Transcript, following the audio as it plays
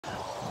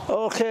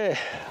Okay,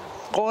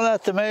 going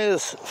at the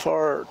maize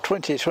for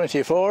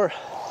 2024.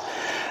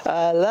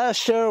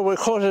 Last year we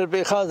cut it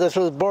because it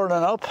was burning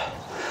up,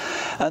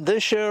 and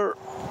this year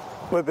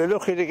we'll be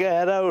lucky to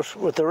get it out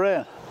with the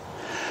rain.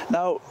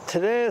 Now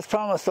today is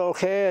promised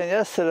okay, and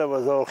yesterday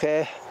was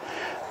okay,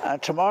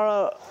 and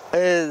tomorrow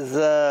is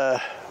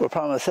we're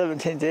promised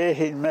 17 to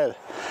 18 mil.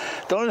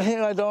 The only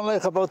thing I don't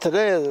like about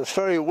today is it's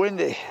very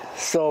windy,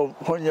 so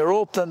when you're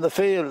opening the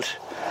field,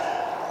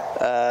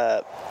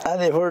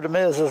 anywhere the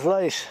maize is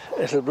light,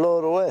 it'll blow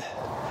it away,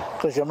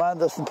 because your man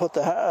doesn't put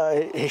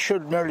the he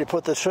should merely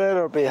put the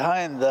trailer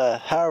behind the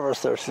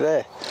harvester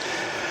today.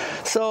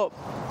 So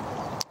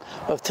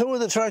I have two of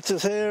the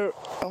tractors here,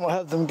 and we'll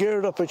have them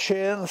geared up with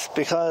chains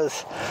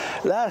because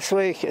last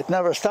week it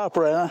never stopped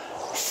raining,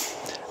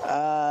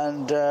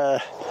 and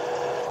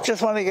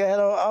just want to get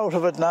out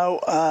of it now,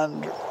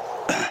 and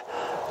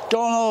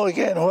don't know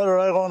again whether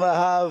I'm going to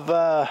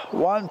have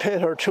one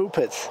pit or two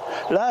pits.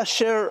 Last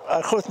year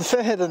I couldn't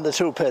fit it in the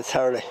two pits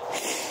hardly,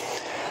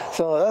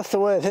 so that's the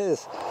way it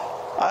is.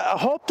 I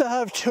hope to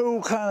have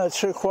two kind of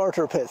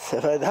 3/4 pits.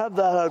 If I'd have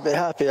that, I'd be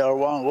happy, or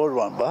one good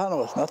one, but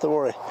anyways, not to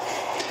worry.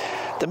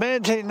 The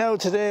main thing now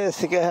today is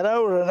to get it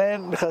out and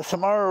in, because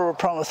tomorrow we're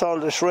promised all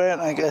this rain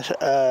and get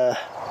the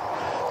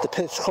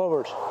pits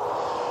covered.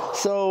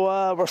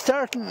 So we're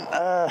starting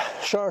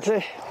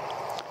shortly,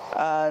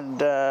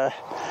 and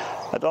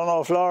I don't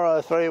know if Laura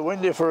is very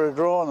windy for a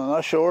drone, I'm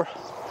not sure.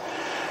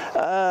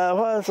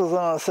 What else was I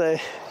going to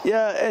say?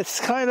 Yeah, it's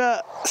kind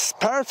of,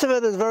 parts of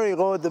it is very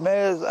good, the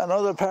maize, and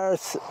other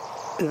parts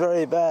is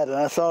very bad, and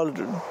that's all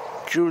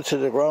due to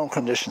the ground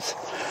conditions.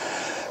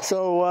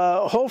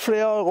 So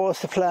hopefully all goes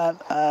to plan,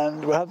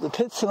 and we have the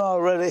pits and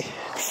all ready,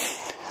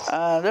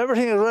 and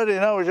everything is ready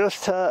now,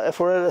 just if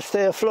we're able to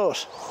stay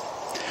afloat.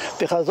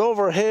 Because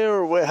over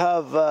here we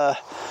have,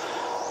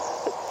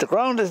 the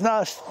ground is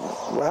not,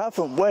 we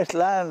haven't wet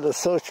land as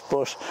such,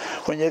 but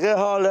when you get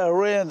all that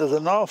rain, there's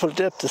an awful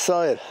dip to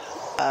soil,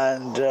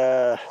 and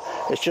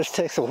it just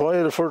takes a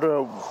while for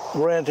the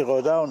rain to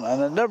go down,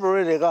 and it never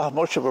really got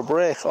much of a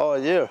break all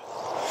year.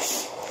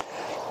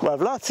 We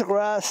have lots of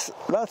grass,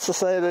 lots of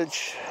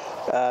silage,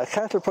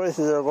 cattle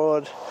prices are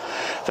good.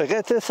 If I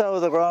get this out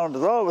of the ground,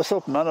 there's always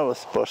something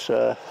anyways, but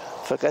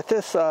if I get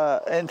this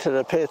into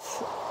the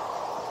pits,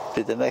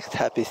 be the next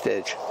happy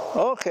stage.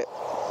 Okay.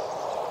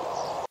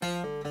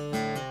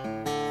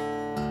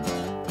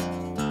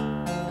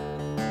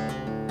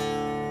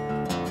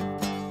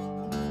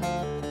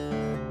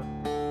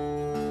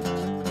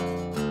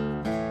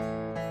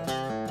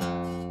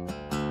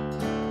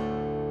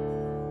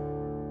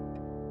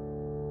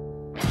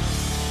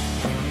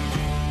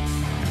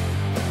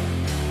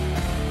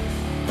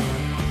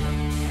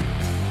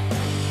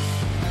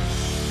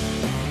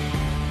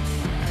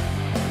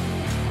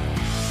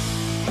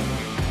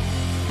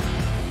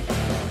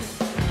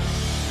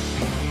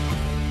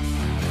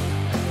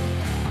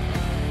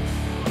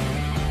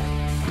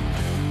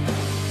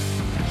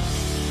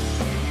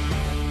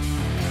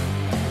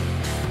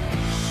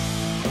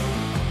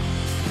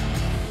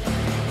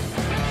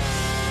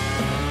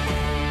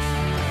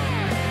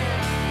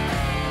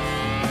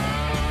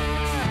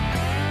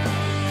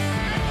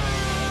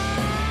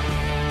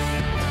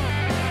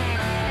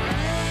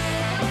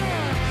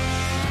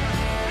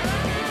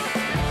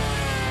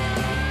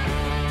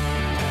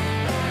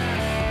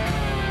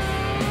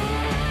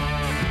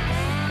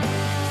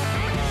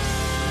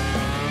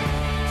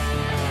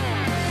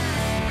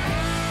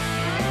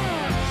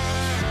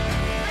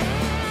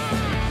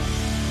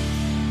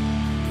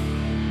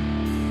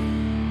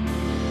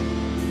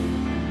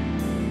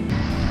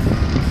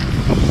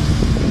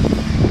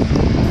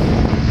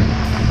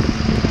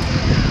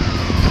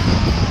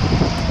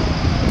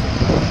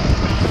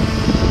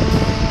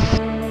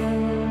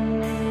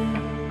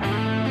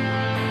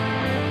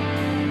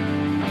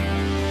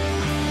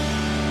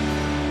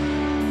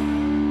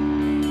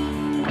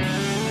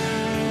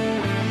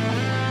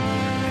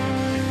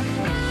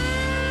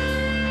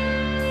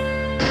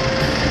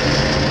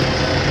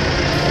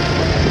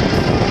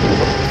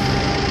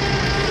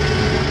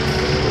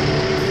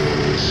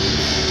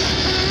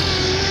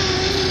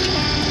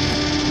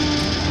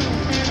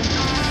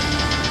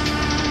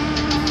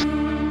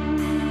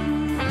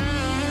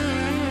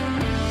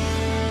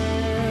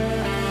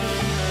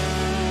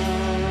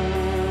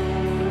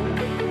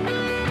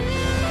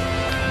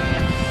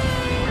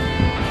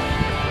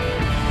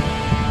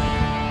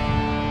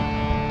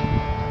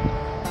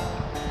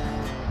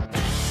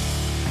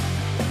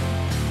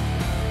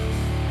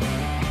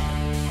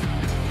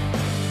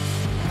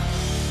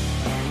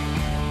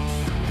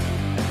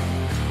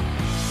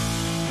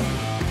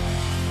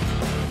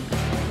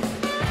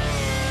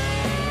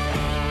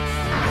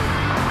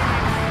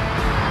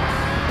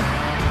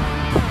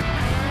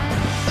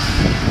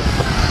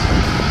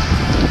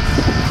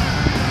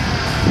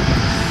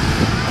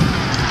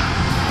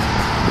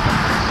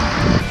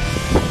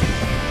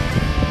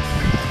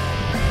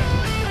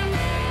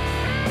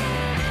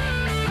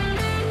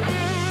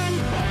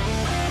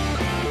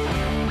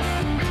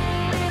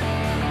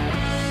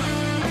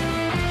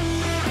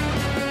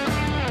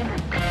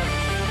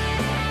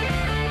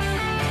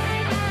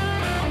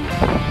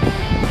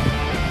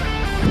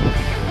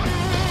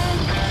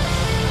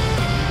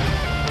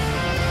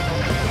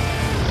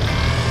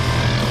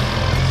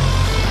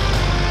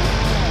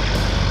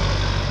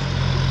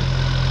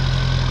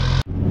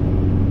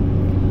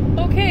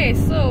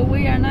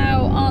 we are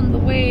now on the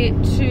way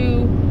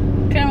to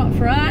Clermont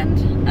ferrand.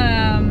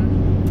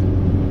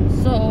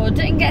 So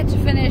didn't get to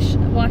finish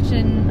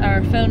watching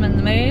or filming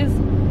the MAIZE.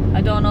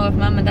 I don't know if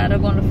Mum and Dad are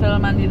going to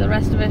film any of the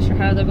rest of it or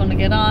how they're going to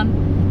get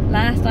on.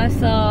 Last I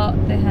saw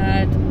they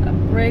had a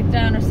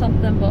breakdown or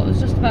something, but it was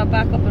just about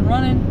back up and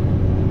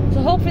running.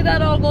 So hopefully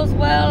that all goes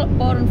well,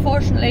 but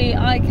unfortunately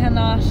I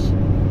cannot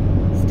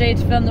stay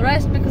to film the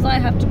rest because I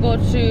have to go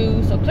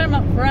to, so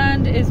Clermont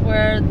ferrand is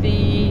where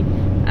the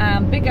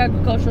big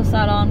agricultural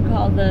salon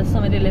called the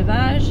Sommet de.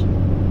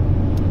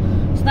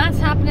 So that's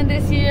happening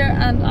this year,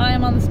 and I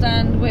am on the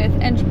stand with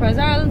Enterprise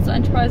Ireland. So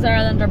Enterprise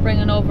Ireland are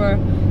bringing over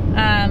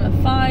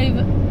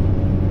five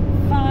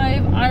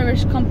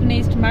Irish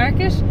companies to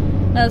market.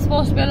 Now there's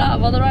supposed to be a lot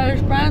of other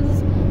Irish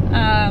brands,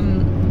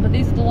 but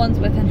these are the ones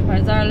with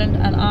Enterprise Ireland,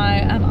 and I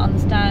am on the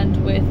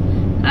stand with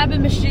Abbey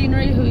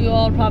Machinery, who you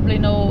all probably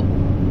know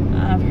and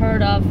have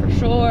heard of for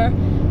sure.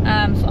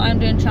 So I'm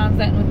doing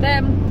translating with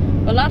them.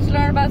 A lot to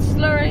learn about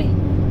slurry,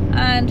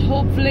 and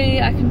hopefully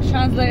I can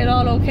translate it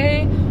all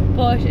okay.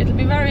 But it'll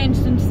be very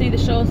interesting to see the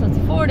show. So it's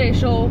a 4-day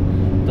show.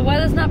 The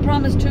weather's not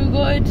promised too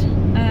good,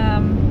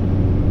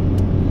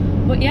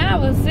 but yeah,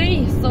 we'll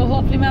see. So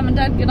hopefully Mum and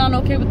Dad get on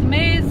okay with the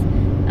MAIZE,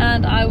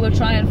 and I will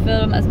try and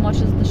film as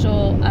much of the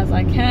show as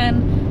I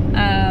can.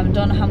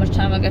 Don't know how much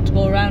time I'll get to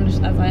go around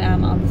it as I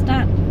am on the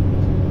stand.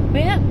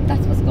 But yeah,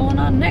 that's what's going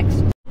on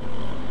next.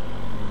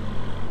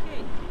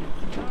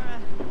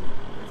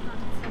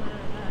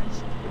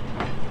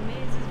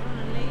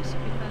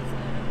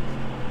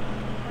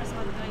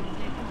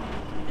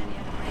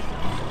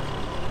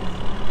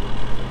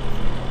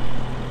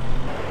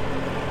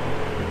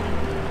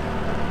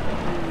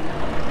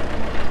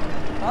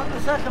 On the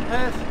second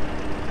pace,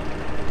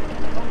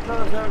 come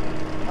closer,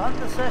 on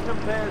the second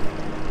pace.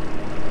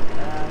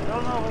 I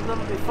don't know if it's going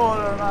to be full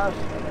or not.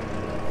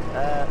 I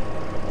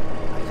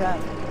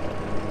can't.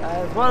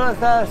 As well as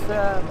that,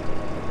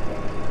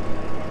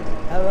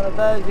 having a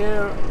bad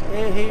year,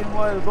 18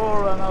 wild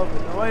boar ran out.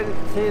 The way you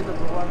can see them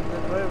for one of the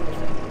drivers.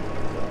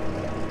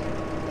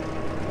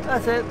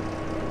 That's it.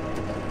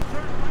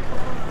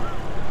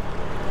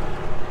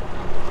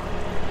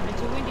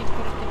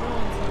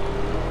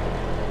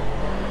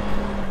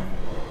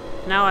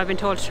 Now I've been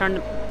told to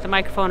turn the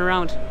microphone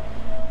around.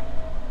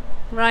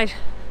 Right.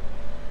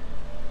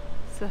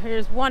 So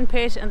here's one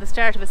pit and the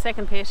start of a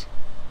second pit.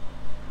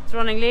 It's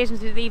running late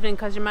into the evening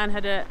because your man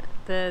had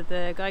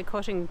the guy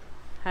cutting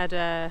had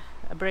a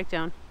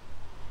breakdown.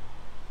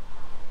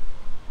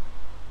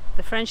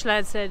 The French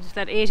lad said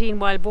that 18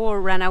 wild boar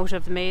ran out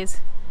of the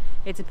MAIZE.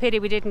 It's a pity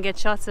we didn't get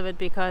shots of it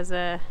because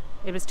it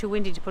was too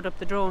windy to put up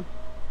the drone.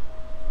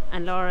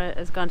 And Laura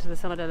has gone to the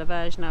Sommet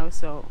de now,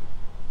 so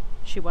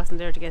she wasn't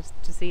there to get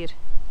to see it.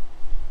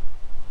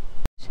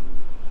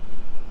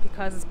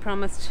 Because it's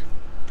promised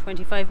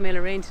 25 mil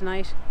of rain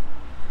tonight,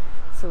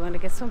 so I'm going to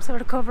get some sort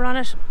of cover on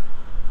it.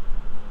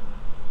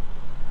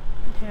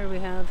 And here we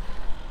have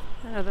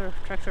another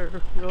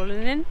tractor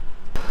rolling in.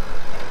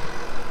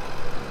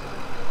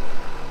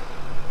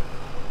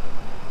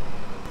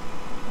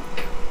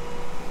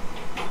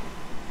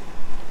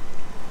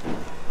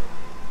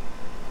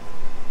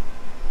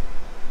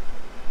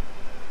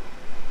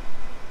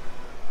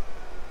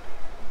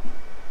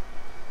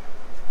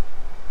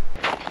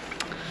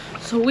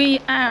 So we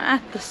are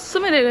at the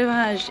Sommet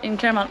de in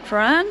Clermont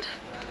ferrand.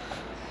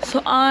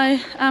 So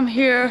I am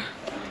here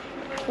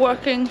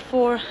working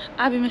for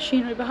Abbey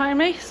Machinery behind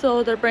me.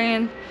 So they're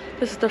bringing,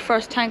 this is their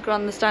first tanker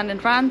on the stand in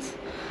France.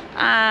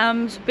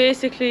 So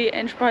basically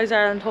Enterprise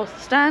Ireland hosts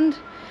the stand,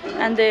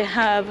 and they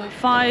have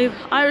 5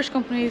 Irish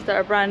companies that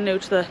are brand new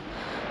to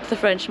the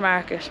French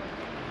market.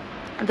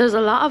 There's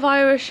a lot of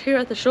Irish here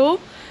at the show.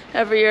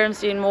 Every year I'm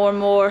seeing more and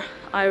more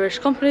Irish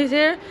companies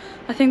here.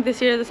 I think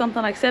this year there's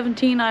something like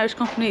 17 Irish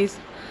companies.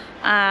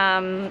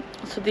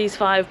 So these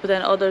 5, but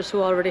then others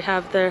who already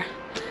have their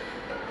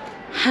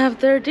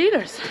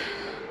dealers.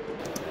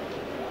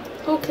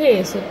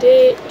 Okay, so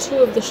day 2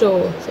 of the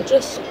show. So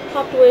just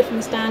popped away from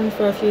the stand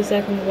for a few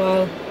seconds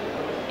while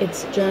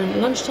it's during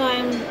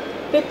lunchtime.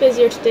 A bit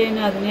busier today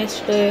now than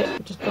yesterday.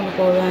 I'm just going to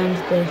go around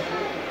the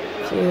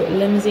few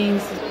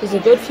limousines. There's a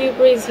good few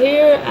breeds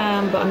here,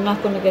 but I'm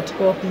not going to get to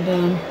go up and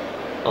down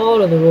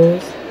all of the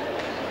rows.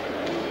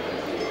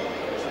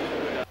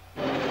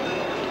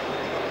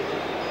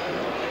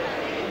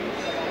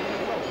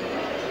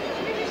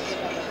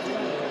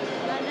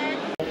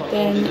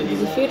 Then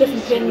there's a few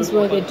different pins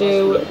where they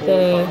do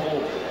the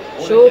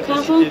show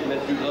cattle.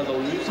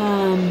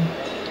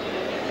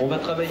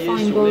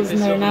 Fine bulls in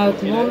there now at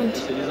the moment.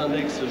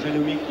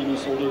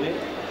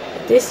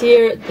 This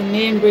year the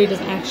main breed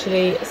is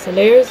actually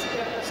Salers.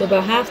 So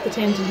about half the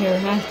tent in here,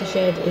 half the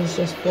shed is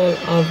just full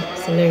of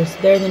Salers.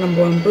 They're the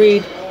 #1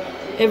 breed.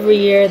 Every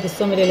year the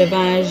Sommet de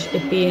Levage,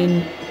 it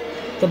being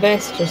the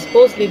best, or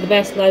supposedly the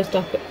best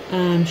livestock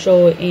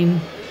show in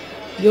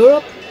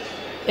Europe.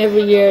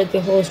 Every year they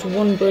host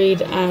one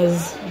breed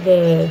as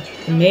the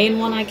main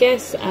one, I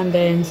guess, and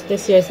then so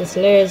this year it's the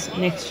Salers,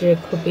 next year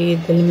it could be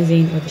the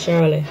Limousine or the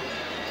Charolais.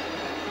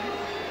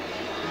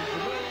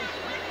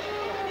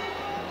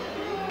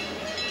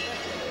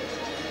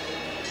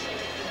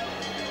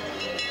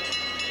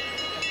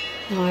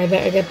 Now I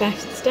better get back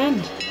to the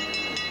stand.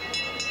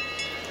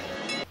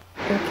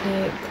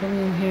 Okay, coming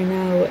in here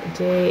now,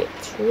 day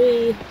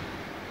 3.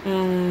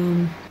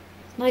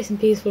 Nice and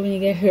peaceful when you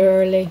get here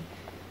early.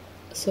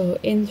 So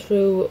in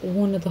through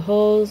one of the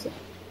halls.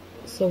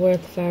 So we're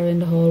at the far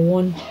end of hall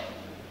 1.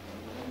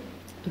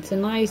 It's a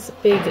nice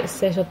big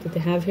setup that they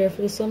have here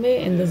for the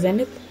Sommet in the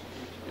Zenith.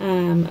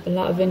 A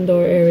lot of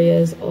indoor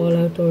areas, all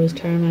outdoors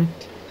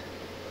tarmacked.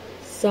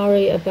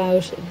 Sorry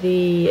about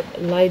the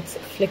lights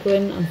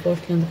flickering,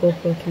 unfortunately on the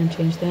GoPro can't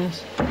change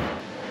that.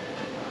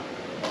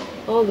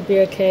 All the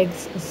beer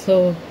kegs,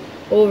 so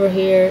over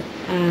here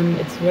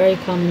it's very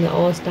common that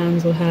all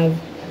stands will have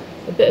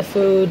a bit of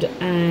food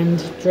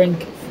and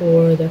drink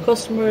for their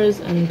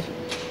customers, and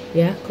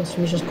yeah,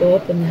 customers just go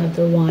up and they have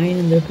their wine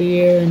and their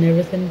beer and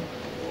everything.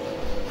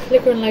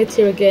 Flickering lights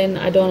here again,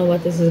 I don't know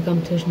what this is a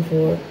competition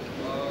for.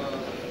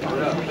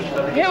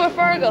 Here with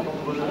Virgo.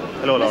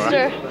 Hello, Laura.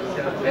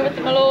 You're with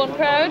the Malone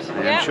crowd.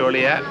 Yeah,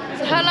 surely, yeah.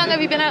 So how long have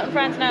you been out in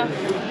France now?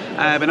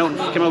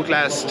 Came out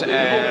last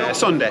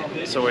Sunday,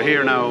 so we're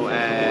here now.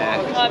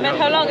 I meant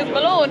how long is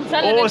Malone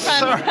selling in France?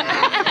 Sorry.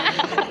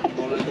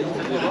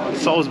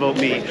 It's always about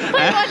me.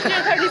 I watched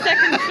your 30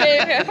 seconds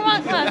fave here. Come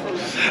on, come on.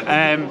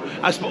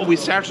 I suppose we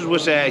started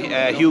with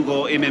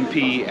Hugo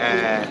MMP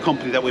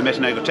company that we met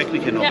in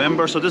Agrotechnica in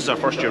November, so this is our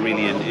first year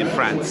really in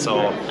France.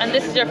 So. And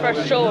this is your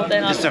first show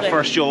then? This is our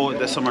first show,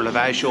 the Summer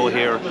Lavage show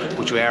here,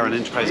 which we are an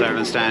Enterprise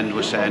Ireland stand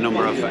with a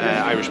number of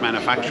Irish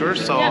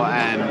manufacturers. So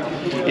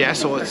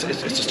so it's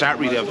a start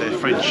really of the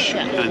French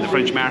and the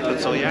French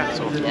market. So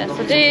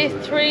so day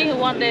 3,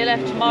 1 day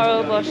left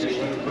tomorrow, but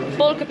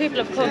bulk of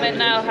people have come in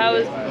now. How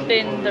has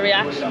been the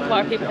reaction?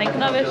 What are people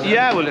thinking of it?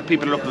 Yeah, well,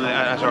 people are looking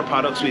at our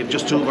products. We have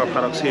just 2 of our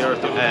products here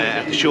at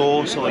the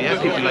show. So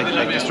people like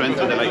the strength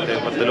and they like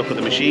the look of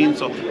the machine.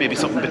 So maybe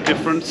something a bit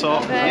different.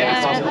 So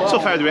so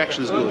far the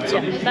reaction is good. So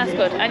that's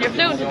good. And you're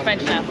fluent in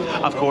French now?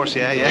 Of course,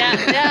 yeah.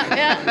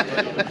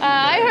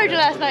 I heard you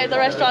last night at the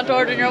restaurant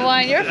ordering your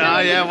wine. You're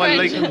fluent in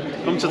French.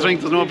 Well, come to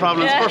drink, there's no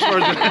problems. First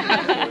word,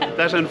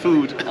 that and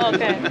food.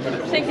 Okay.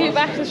 Think you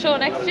back to the show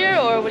next year,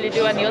 or will you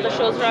do any other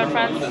shows around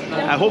France?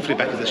 Hopefully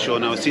back to this show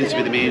now. It seems to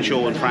be the main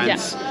show in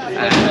France.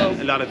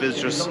 A lot of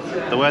visitors.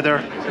 The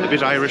weather, a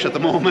bit Irish at the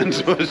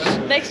moment. But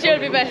next year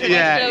will be better.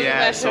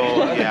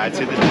 So I'd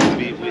say that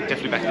we're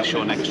definitely back to the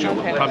show next year.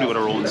 Okay. Probably with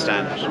our own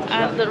stand.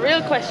 And the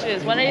real question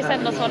is, when are you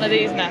sending us one of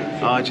these now?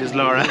 Oh, jeez,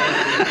 Laura. I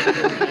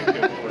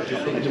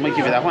might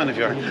give you that one if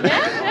you're.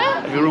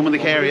 Have you room in the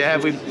car? Yeah,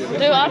 we.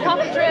 I'll pop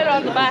the trailer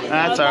on the back.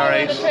 That's all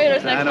right. The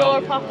trailer's next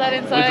door. Pop that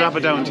inside. We'll drop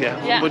it down to you.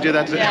 Yeah. We'll do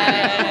that.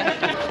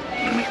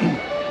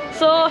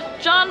 So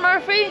John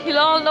Murphy, you'll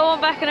all know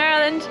him back in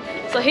Ireland.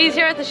 So he's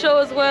here at the show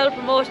as well,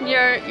 promoting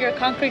your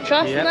concrete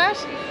truss and that.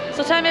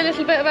 So tell me a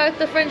little bit about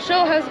the French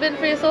show. How's it been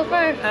for you so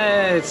far?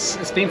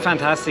 It's been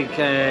fantastic.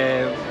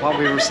 What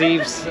we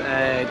received,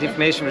 the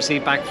information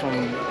received back from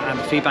and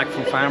the feedback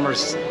from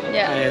farmers,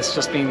 it's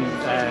just been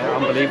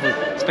unbelievable.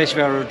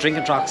 Especially our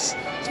drinking troughs.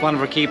 It's one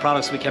of our key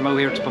products we came out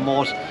here to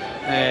promote.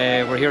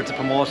 We're here to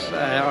promote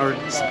or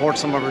support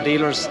some of our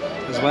dealers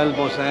as well.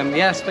 But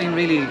it's been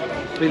really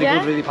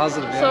good, really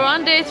positive. So we're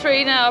on day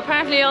 3 now.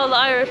 Apparently all the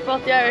Irish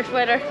brought the Irish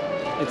weather.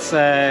 It's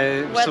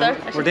weather.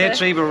 So we're day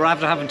 3, but we're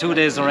after having 2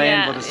 days of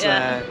rain. But it's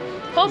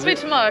hopefully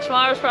tomorrow.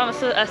 Tomorrow's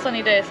promised a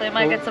sunny day, so you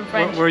might get some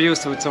French. We're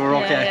used to it, so we're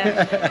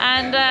okay.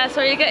 And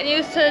so are you getting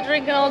used to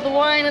drinking all the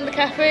wine in the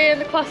cafe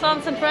and the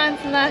croissants in France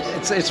and that?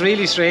 It's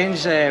really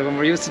strange when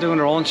we're used to doing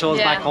our own shows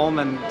back home,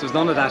 and there's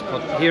none of that.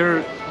 But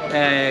here,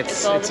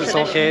 it's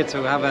okay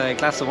to have a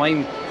glass of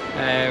wine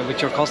with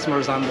your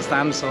customers on the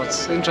stand, so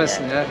it's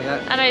interesting.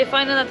 And are you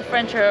finding that the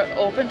French are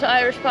open to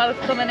Irish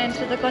products coming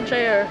into the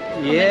country or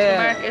into the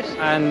market?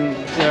 And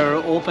they're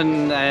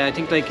open. I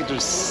think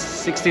there's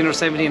 16 or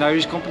 17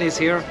 Irish companies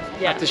here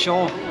at the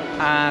show,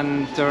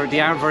 and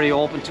they are very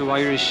open to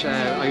Irish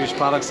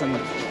products, and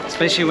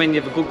especially when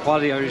you have a good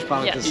quality Irish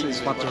product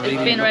is what they're really.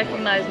 It's been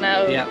recognised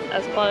now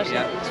as quality.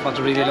 Yeah, it's what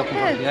they're really looking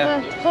for.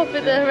 Well,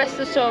 hopefully the rest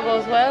of the show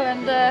goes well,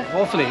 and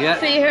hopefully,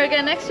 see you here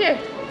again next year.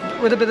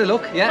 With a bit of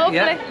luck, Hopefully.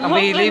 And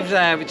we leave.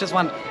 We just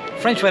want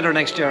French weather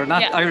next year,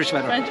 not Irish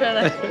weather. French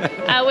weather.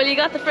 Well, you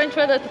got the French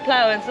weather at the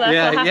ploughing, so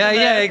that's what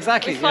happened.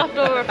 Exactly. We swapped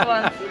over for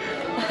once.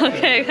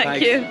 Okay,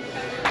 thank you.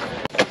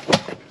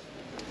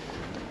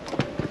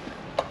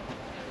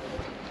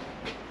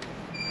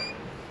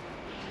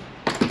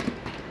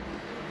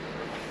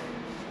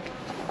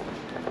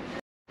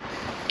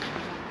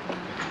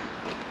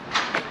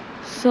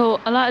 So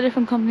a lot of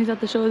different companies at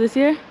the show this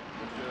year.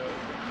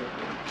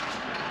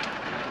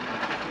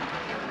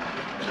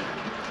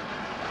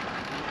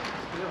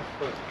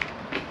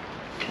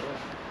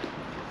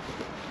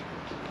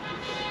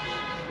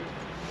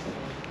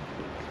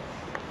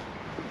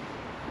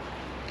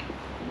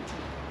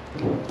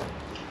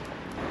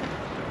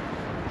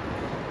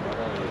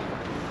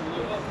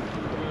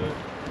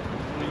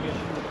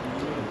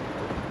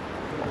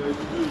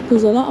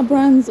 There's a lot of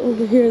brands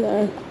over here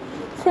that are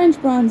French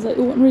brands that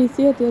you wouldn't really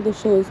see at the other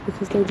shows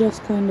because they're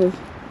just kind of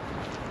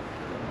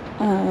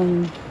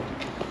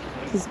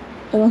there's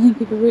I don't think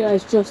people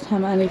realise just how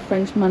many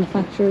French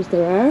manufacturers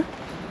there are.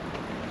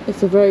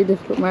 It's a very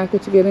difficult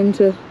market to get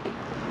into.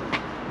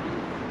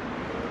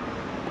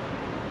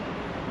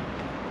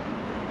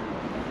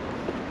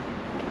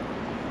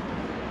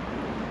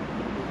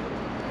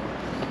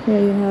 Here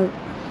you have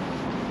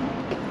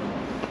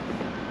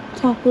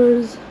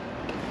toppers.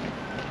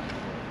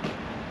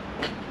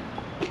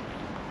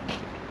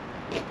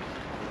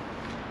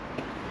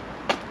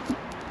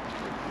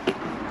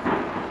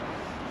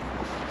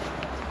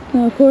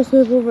 Now of course we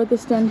have over at the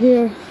stand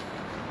here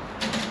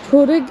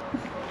Prodig.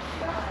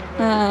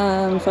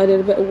 So I did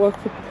a bit of work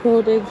for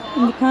Prodig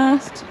in the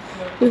past.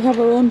 We have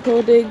our own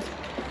Prodig,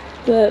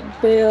 the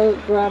bale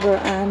grabber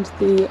and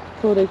the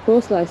Prodig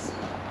Pro Slice.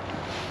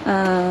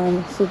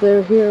 So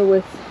they're here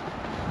with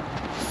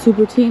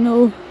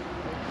Supertino.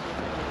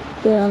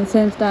 They're on the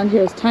same stand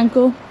here as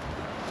Tanko.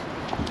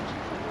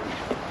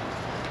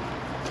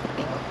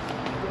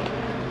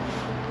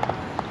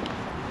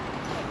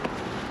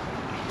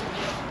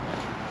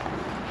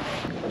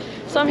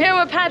 So I'm here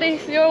with Paddy.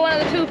 You're one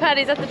of the two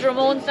Paddies at the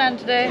Dromone stand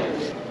today.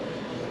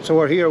 So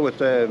we're here with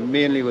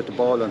mainly with the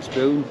ball and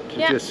spoon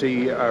to just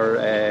see our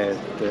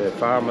the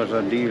farmers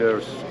and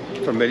dealers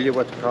familiar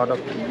with the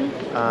product,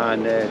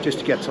 and just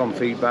to get some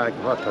feedback,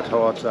 what their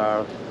thoughts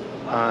are,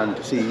 and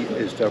to see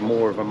is there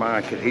more of a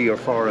market here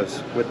for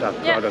us with that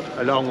product,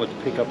 along with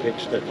the pickup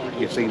hitch that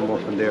you've seen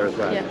working there as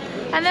well.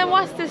 And then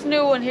what's this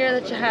new one here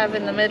that you have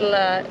in the middle?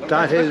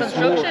 That is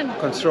construction. More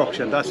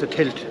construction. That's a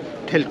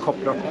tilt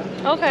coupler.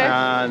 Okay.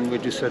 And we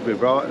just said we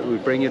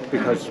bring it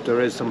because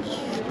there is some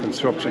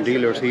construction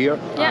dealers here,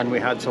 and we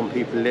had some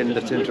people in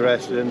that's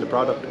interested in the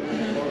product.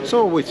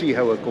 So we see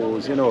how it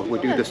goes. You know, we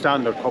do the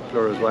standard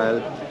coupler as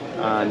well,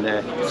 and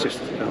it's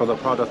just another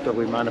product that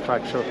we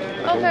manufacture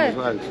at home as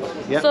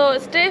well. So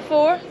it's day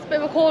 4. It's a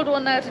bit of a cold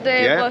one now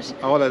today, but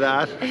all of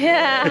that.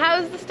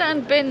 How's the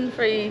stand been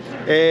for you?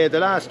 The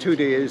last 2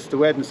 days, the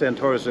Wednesday and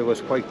Thursday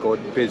was quite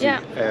good, busy.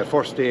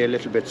 First day a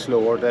little bit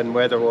slower, then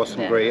weather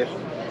wasn't great.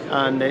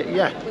 And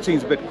it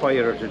seems a bit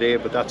quieter today,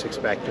 but that's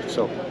expected.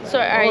 So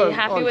are you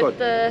happy with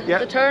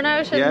the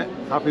turnout?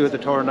 Happy with the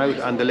turnout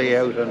and the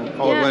layout, and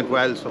all went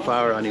well so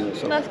far anyway.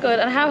 So that's good.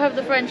 And how have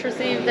the French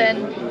received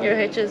then your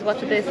hitches? What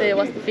did they say?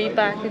 What's the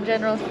feedback in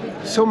general?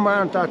 Some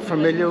aren't that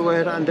familiar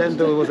with it, and then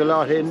there was a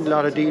lot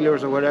of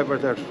dealers or whatever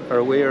that are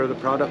aware of the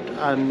product,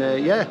 and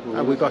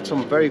and we got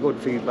some very good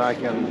feedback,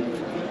 and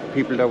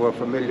people that were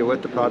familiar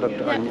with the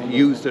product and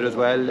used it as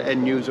well,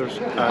 end users.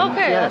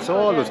 And so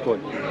all was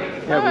good. We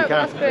can't.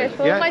 That's great.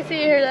 Well, we might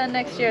see you here then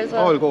next year as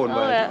well. All going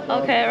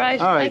well. Okay,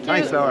 right. All right,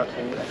 thanks, Laura.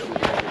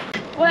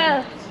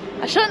 Well,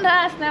 I shouldn't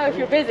ask now if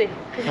you're busy,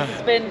 because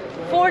it's been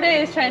 4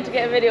 days trying to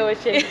get a video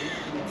with you.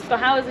 So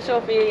how was the show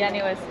for you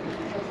anyways?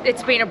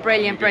 It's been a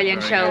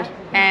brilliant show.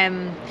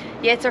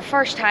 It's our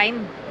first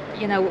time,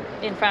 you know,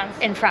 in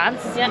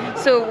France.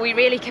 So we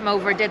really came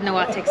over, didn't know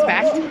what to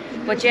expect,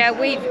 but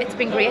it's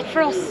been great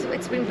for us.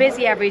 It's been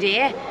busy every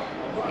day.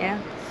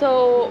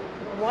 So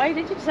why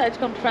did you decide to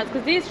come to France?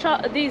 Because these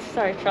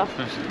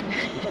troughs.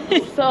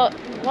 So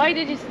why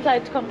did you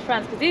decide to come to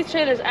France? Because these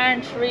trailers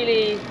aren't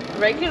really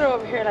regular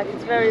over here. Like,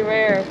 it's very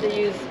rare. They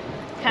use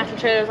cattle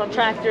trailers on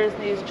tractors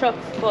and they use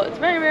trucks, but it's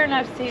very rare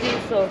now to see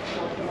these. So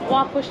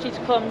what pushed you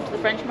to come to the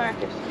French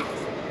market?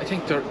 I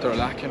think they're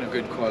lacking a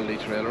good quality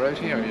trailer out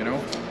here, you know.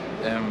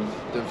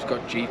 They've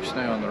got Jeeps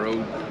now on the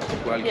road,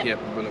 well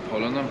capable of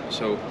pulling them,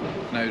 so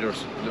now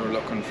they're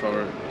looking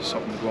for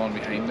something to go on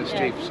behind this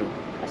Jeep. So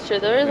that's true.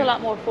 There is a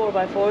lot more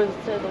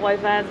 4x4s to the white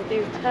vans that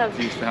these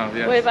used to have,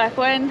 way back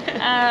when.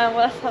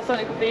 Well, that's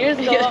only a couple of years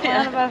ago.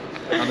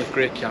 And they've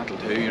great cattle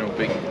too, you know,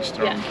 big,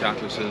 strong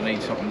cattle, so they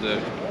need something to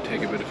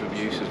take a bit of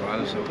abuse as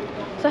well.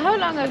 So how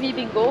long have you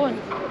been going?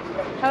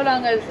 How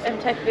long has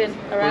M-tec been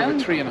around?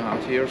 We're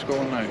 3.5 years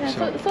going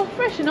now. So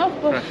fresh enough,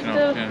 but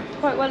still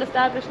quite well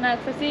established now.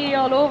 Because I see you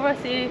all over. I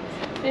see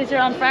you're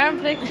on farm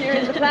flicks, you're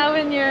in the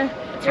ploughing, you're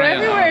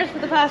everywhere for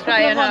the past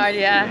couple of months.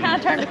 You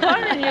can't turn the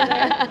corner in you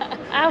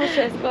there. Which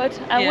is good.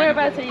 And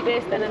whereabouts are you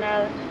based then in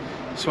Ireland?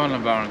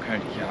 Swanland Bar and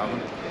County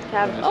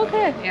Cavan.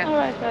 Okay,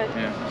 alright, right.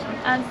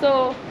 And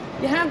so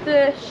you have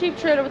the sheep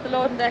trailer with the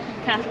loading deck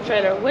and cattle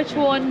trailer. Which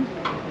one,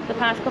 the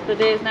past couple of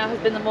days now, has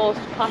been the most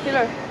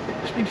popular?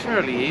 It's been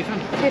fairly even.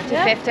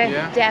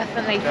 50-50,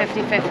 definitely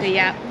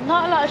 50-50,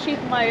 Not a lot of sheep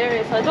in my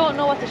area, so I don't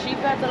know what the sheep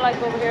beds are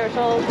like over here at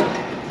all.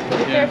 Did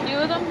you hear a few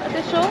of them at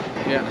this show?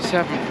 Yeah,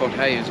 7-foot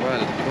hay as well.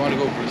 If you want to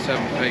go for the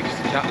 7-foot hay, because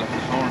the cattle have the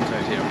horns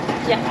out here.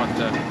 You want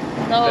the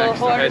no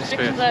horn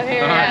restrictions out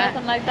here,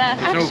 nothing like that.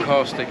 There's no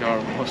caustic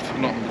or must have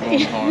nothing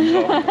to go on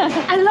horns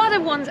off. A lot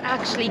of ones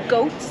actually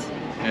goats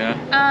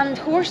and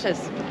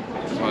horses.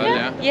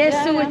 Well,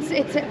 so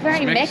it's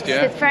very mixed.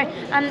 It's very,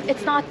 and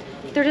it's not.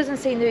 There doesn't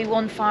seem to be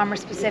one farmer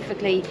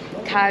specifically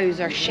cows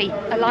or sheep.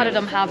 A lot of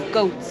them have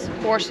goats,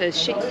 horses,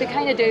 sheep. They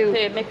kind of do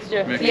a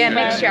mixture.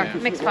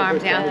 Mixed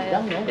farms.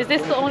 Is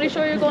this the only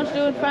show you're going to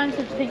do in France,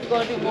 or do you think you're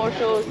going to do more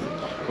shows?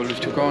 Well, we've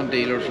took on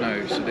dealers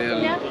now, so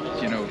they'll,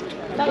 you know.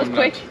 That was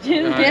quick.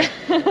 Is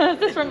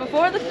this from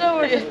before the show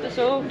or just the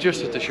show?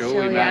 Just at the show,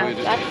 we met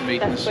with the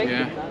meetings.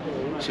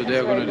 So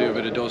they're going to do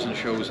about a dozen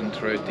shows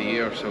throughout the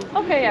year. So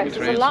okay, yeah,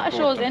 there's a lot of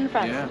shows in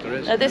France. Yeah, there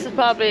is. This is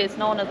probably, it's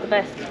known as the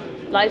best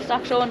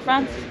livestock show in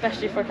France,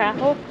 especially for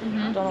cattle.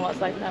 I don't know what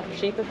it's like now for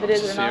sheep, if it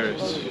is or not.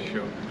 Serious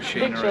show,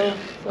 machinery,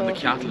 and the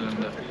cattle in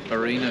the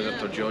arena that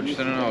they're judged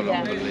in and all,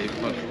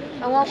 unbelievable.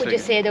 And what would you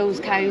say those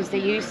cows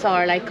that you saw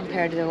are like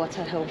compared to what's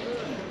at home?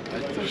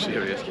 They're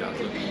serious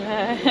cattle.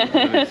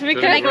 They're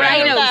like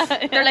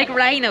rhinos. They're like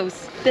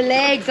rhinos. The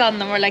legs on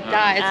them are like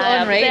that. It's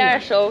unreal. They are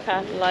show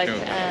cattle, like,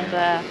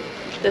 and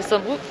there's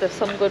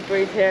some good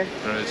breeds here.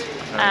 There is.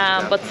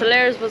 But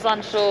Solaires was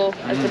on show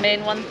as the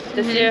main one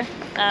this year.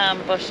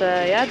 But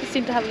yeah, they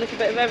seem to have a little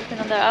bit of everything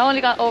on there. I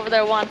only got over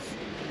there once.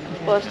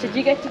 But did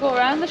you get to go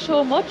around the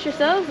show much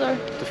yourselves, or?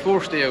 The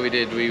first day we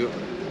did, we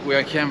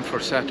came for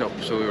setup,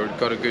 so we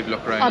got a good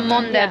look around. On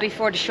Monday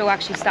before the show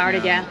actually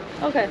started, yeah.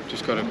 Okay.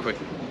 Just got a quick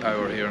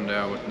hour here and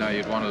there, but now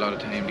you'd want a lot of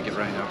time to get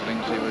around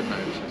everything, so you would now.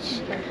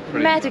 It's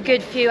met a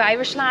good few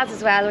Irish lads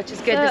as well, which is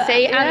good to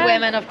see, and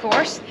women of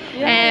course.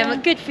 A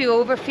good few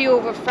over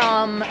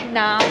from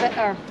Nav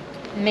or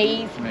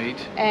MAIZE,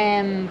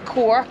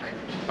 Cork,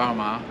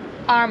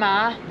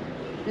 Armagh,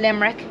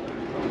 Limerick.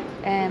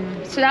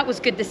 So that was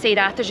good to see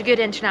that. There's a good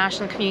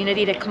international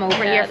community that come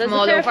over here from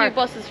all over. There's a fair few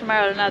buses from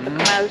Ireland now that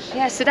come out.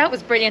 Yeah, so that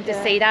was brilliant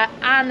to see that.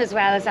 And as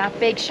well as that,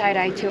 big shout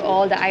out to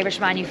all the Irish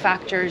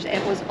manufacturers.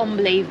 It was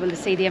unbelievable to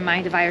see the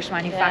amount of Irish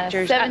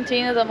manufacturers.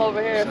 17 of them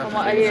over here from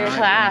what I hear.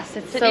 Class.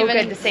 It's so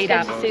good to see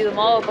that. To see them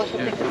all, but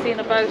I think I've seen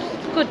about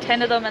a good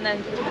 10 of them and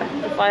then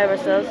the 5 or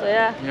so. So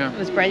yeah, it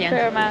was brilliant.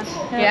 Fair man.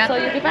 Yeah. So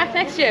you'll be back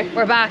next year.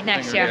 We're back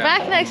next year.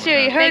 Back next year.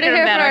 You heard it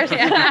here first.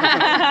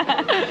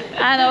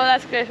 I know,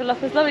 that's great. Well,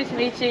 look, it's lovely to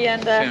meet you,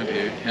 and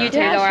you too,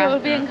 Laura. Sure, we'll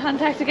be in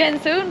contact again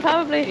soon,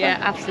 probably. Yeah,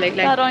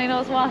 absolutely. God only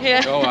knows what.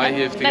 Yeah. Oh, I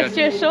have to next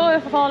year's show,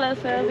 if all else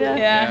fails.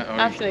 Yeah,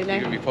 absolutely.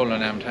 You could be pulling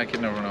an M-tec, you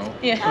never know.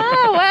 Yeah.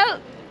 Oh well.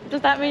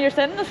 Does that mean you're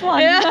sending us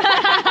one? Yeah.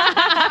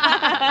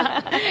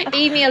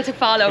 Email to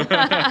follow.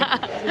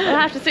 We'll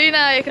have to see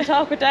now. You can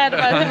talk with Dad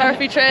about the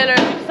Murphy trailer if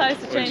he decides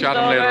to change it over.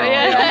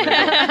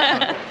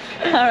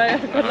 All right.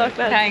 Good luck,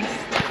 then. Thanks.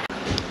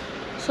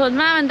 So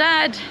Mum and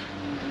Dad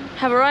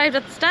have arrived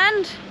at the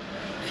stand.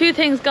 A few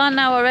things gone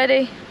now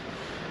already.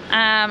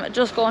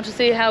 Just going to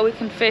see how we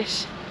can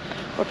fit.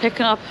 We're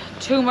picking up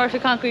 2 Murphy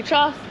concrete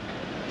troughs,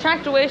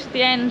 tractor weight at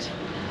the end,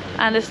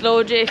 and this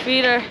low J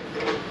feeder.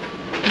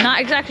 Not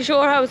exactly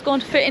sure how it's going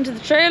to fit into the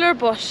trailer,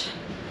 but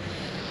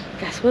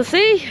I guess we'll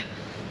see.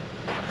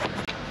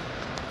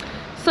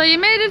 So you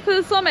made it to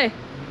the Sommet?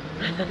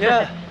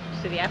 Yeah.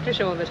 To the after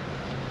show of it.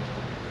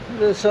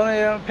 The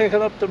Sommet, I'm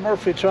picking up the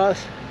Murphy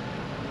troughs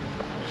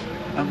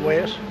and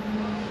weight.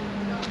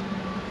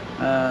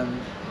 And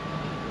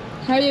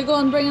how are you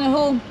going bringing it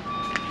home?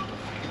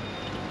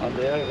 On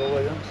the Ergo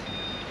Williams.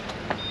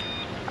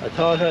 I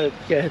thought I'd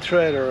get a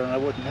trailer and I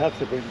wouldn't have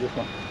to bring this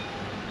one.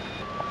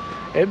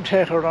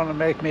 M-tec are going to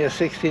make me a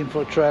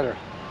 16-foot trailer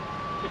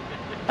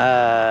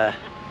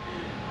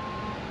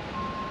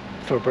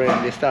for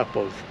bringing the stock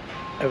bulls.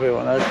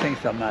 Everyone else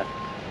thinks I'm mad.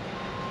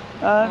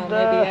 And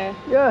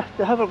yeah,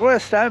 they have a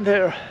great stand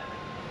here,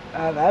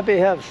 and Abbey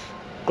has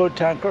good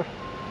tanker.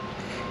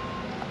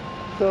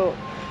 So,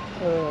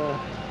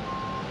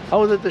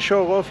 how did the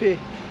show go for you?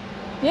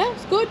 Yeah,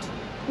 it's good.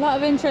 A lot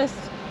of interest.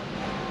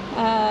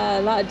 A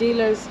lot of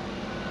dealers.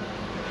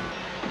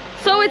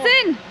 So it's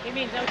in. You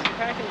mean out to the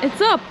parking lot?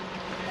 It's up.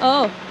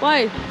 Oh,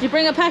 why? Did you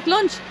bring a packed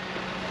lunch?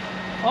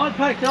 All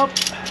packed up.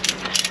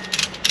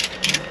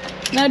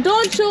 Now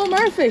don't show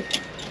Murphy.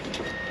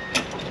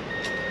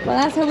 Well,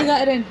 that's how we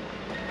got it in.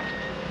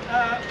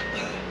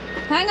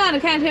 Hang on, I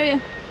can't hear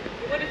you.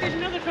 What if there's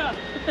another truck?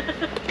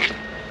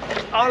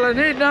 All I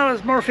need now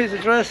is Murphy's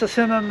address to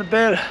send on the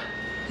bill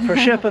for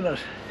shipping it.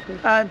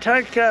 And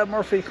thank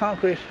Murphy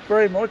Concrete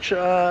very much.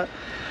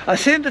 I've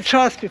seen the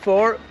troughs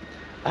before.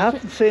 I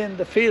haven't seen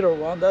the feeder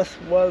one. That's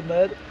well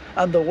made.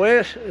 And the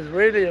weight is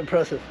really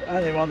impressive.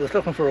 Anyone that's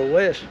looking for a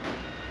weight,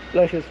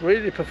 like, it's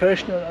really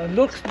professional and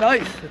looks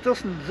nice. It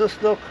doesn't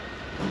just look,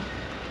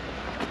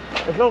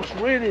 it looks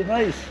really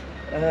nice.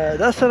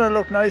 That's gonna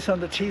look nice on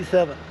the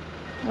T7.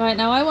 Right,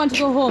 now I want to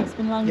go home. It's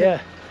been a long day.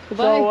 Yeah.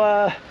 Goodbye.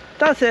 So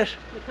that's it.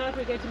 We thought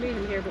we'd get to meet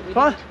him here, but we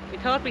What? didn't. We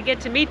thought we'd get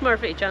to meet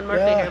Murphy, John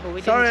Murphy Yeah. here, but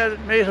we Sorry didn't. I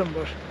didn't meet him,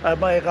 but I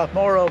might have got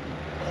more of him.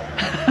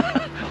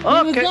 He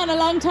was gone a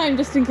long time,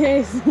 just in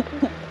case.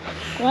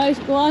 Right,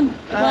 go on.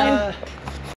 Goodbye.